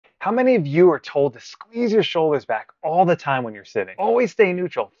How many of you are told to squeeze your shoulders back all the time when you're sitting? Always stay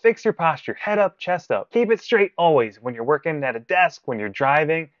neutral, fix your posture, head up, chest up. Keep it straight always when you're working at a desk, when you're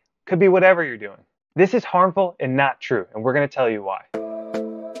driving, could be whatever you're doing. This is harmful and not true, and we're going to tell you why.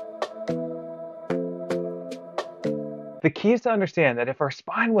 The key is to understand that if our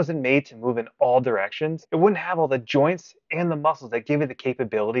spine wasn't made to move in all directions, it wouldn't have all the joints and the muscles that give it the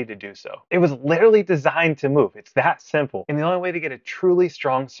capability to do so. It was literally designed to move. It's that simple. And the only way to get a truly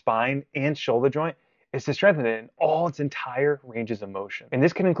strong spine and shoulder joint is to strengthen it in all its entire ranges of motion. And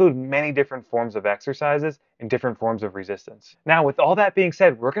this can include many different forms of exercises and different forms of resistance. Now, with all that being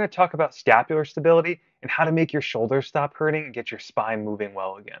said, we're going to talk about scapular stability and how to make your shoulders stop hurting and get your spine moving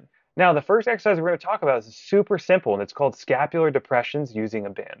well again. Now, the first exercise we're going to talk about is super simple, and it's called scapular depressions using a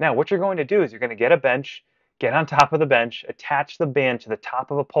band. Now, what you're going to do is you're going to get a bench, get on top of the bench, attach the band to the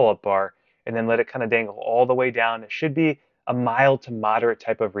top of a pull-up bar, and then let it kind of dangle all the way down. It should be a mild to moderate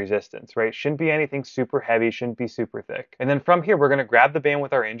type of resistance, right? Shouldn't be anything super heavy, shouldn't be super thick. And then from here, we're going to grab the band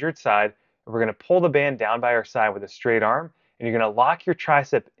with our injured side, and we're going to pull the band down by our side with a straight arm, and you're going to lock your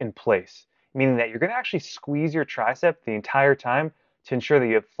tricep in place, meaning that you're going to actually squeeze your tricep the entire time to ensure that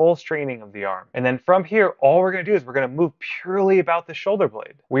you have full straightening of the arm. And then from here, all we're going to do is we're going to move purely about the shoulder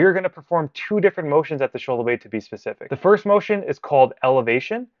blade. We are going to perform two different motions at the shoulder blade to be specific. The first motion is called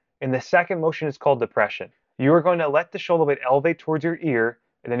elevation, and the second motion is called depression. You are going to let the shoulder blade elevate towards your ear,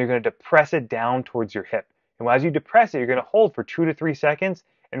 and then you're going to depress it down towards your hip. And as you depress it, you're going to hold for 2 to 3 seconds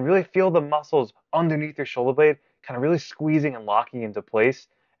and really feel the muscles underneath your shoulder blade kind of really squeezing and locking into place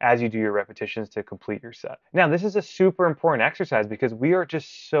as you do your repetitions to complete your set. Now, this is a super important exercise because we are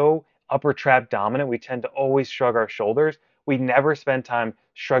just so upper trap dominant. We tend to always shrug our shoulders. We never spend time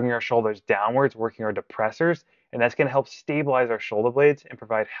shrugging our shoulders downwards, working our depressors, and that's going to help stabilize our shoulder blades and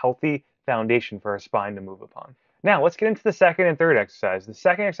provide healthy foundation for our spine to move upon. Now, let's get into the second and third exercise. The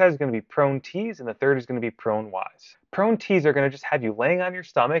second exercise is going to be prone T's, and the third is going to be prone Y's. Prone T's are going to just have you laying on your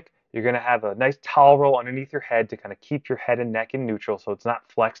stomach. You're going to have a nice towel roll underneath your head to kind of keep your head and neck in neutral so it's not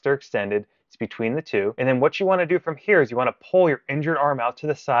flexed or extended. It's between the two. And then what you want to do from here is you want to pull your injured arm out to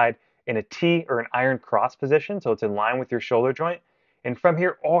the side in a T or an iron cross position so it's in line with your shoulder joint. And from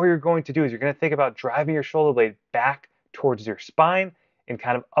here, all you're going to do is you're going to think about driving your shoulder blade back towards your spine and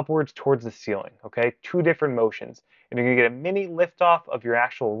kind of upwards towards the ceiling, okay? Two different motions. And you're going to get a mini lift off of your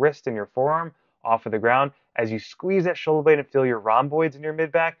actual wrist and your forearm off of the ground as you squeeze that shoulder blade and feel your rhomboids in your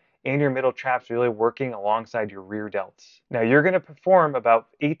mid-back and your middle traps really working alongside your rear delts. Now you're going to perform about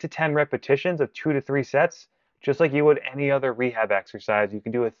 8 to 10 repetitions of 2 to 3 sets, just like you would any other rehab exercise. You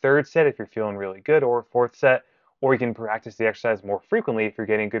can do a third set if you're feeling really good, or a fourth set, or you can practice the exercise more frequently if you're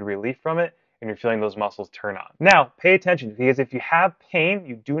getting good relief from it and you're feeling those muscles turn on. Now, pay attention, because if you have pain,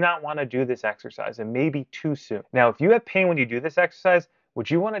 you do not want to do this exercise. It may be too soon. Now, if you have pain when you do this exercise, what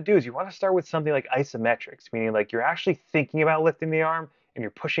you want to do is you want to start with something like isometrics, meaning like you're actually thinking about lifting the arm and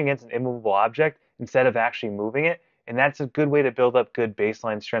you're pushing against an immovable object instead of actually moving it. And that's a good way to build up good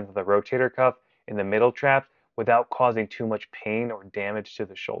baseline strength of the rotator cuff in the middle traps without causing too much pain or damage to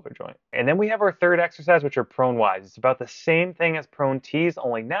the shoulder joint. And then we have our third exercise, which are prone Ys. It's about the same thing as prone Ts,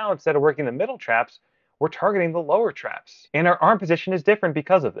 only now instead of working the middle traps, we're targeting the lower traps. And our arm position is different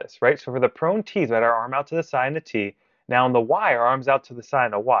because of this, right? So for the prone Ts, we had our arm out to the side in the T. Now on the Y, our arm's out to the side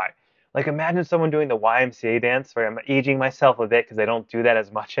in the Y. Like imagine someone doing the YMCA dance, right? I'm aging myself a bit because I don't do that as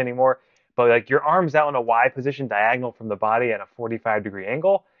much anymore. But like your arm's out in a Y position diagonal from the body at a 45-degree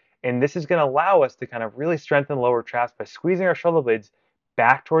angle. And this is going to allow us to kind of really strengthen the lower traps by squeezing our shoulder blades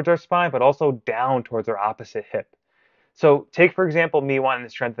back towards our spine, but also down towards our opposite hip. So take, for example, me wanting to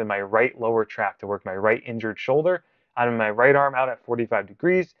strengthen my right lower trap to work my right injured shoulder. I'm in my right arm out at 45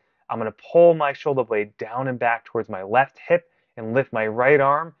 degrees. I'm going to pull my shoulder blade down and back towards my left hip and lift my right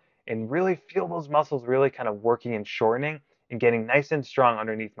arm and really feel those muscles really kind of working and shortening and getting nice and strong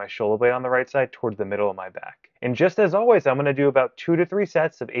underneath my shoulder blade on the right side towards the middle of my back. And just as always, I'm going to do about 2 to 3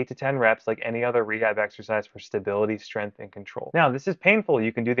 sets of 8 to 10 reps like any other rehab exercise for stability, strength, and control. Now, this is painful.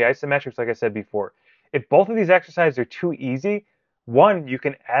 You can do the isometrics like I said before. If both of these exercises are too easy, one, you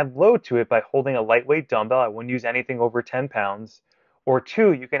can add load to it by holding a lightweight dumbbell. I wouldn't use anything over 10 pounds. Or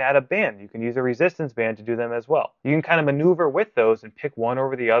two, you can add a band. You can use a resistance band to do them as well. You can kind of maneuver with those and pick one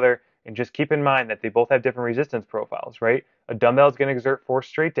over the other, and just keep in mind that they both have different resistance profiles, right? A dumbbell is going to exert force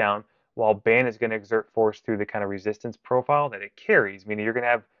straight down, while a band is going to exert force through the kind of resistance profile that it carries, meaning you're going to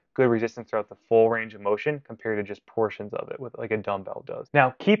have good resistance throughout the full range of motion compared to just portions of it, with like a dumbbell does.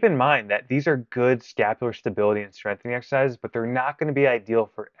 Now, keep in mind that these are good scapular stability and strengthening exercises, but they're not going to be ideal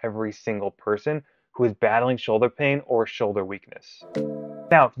for every single person who is battling shoulder pain or shoulder weakness.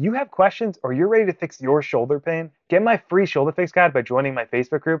 Now, if you have questions or you're ready to fix your shoulder pain, get my free shoulder fix guide by joining my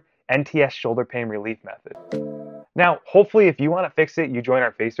Facebook group, NTS Shoulder Pain Relief Method. Now, hopefully, if you want to fix it, you join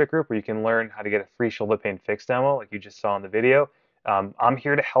our Facebook group where you can learn how to get a free shoulder pain fix demo like you just saw in the video. I'm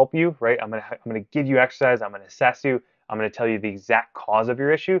here to help you, right? I'm gonna give you exercise. I'm gonna assess you. I'm gonna tell you the exact cause of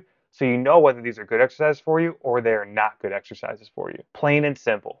your issue so you know whether these are good exercises for you or they're not good exercises for you. Plain and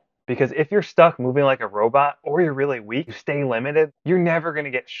simple. Because if you're stuck moving like a robot or you're really weak, you stay limited, you're never going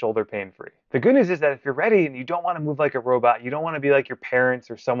to get shoulder pain free. The good news is that if you're ready and you don't want to move like a robot, you don't want to be like your parents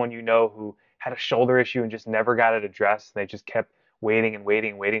or someone you know who had a shoulder issue and just never got it addressed. They just kept waiting and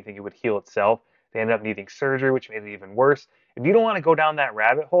waiting and waiting, thinking it would heal itself. They ended up needing surgery, which made it even worse. If you don't want to go down that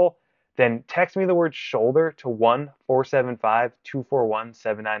rabbit hole, then text me the word shoulder to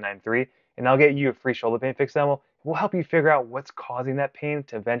 1-475-241-7993, and I'll get you a free shoulder pain fix demo. We'll help you figure out what's causing that pain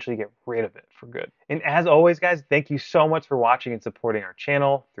to eventually get rid of it for good. And as always, guys, thank you so much for watching and supporting our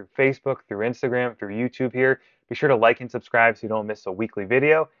channel through Facebook, through Instagram, through YouTube here. Be sure to like and subscribe so you don't miss a weekly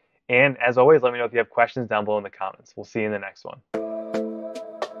video. And as always, let me know if you have questions down below in the comments. We'll see you in the next one.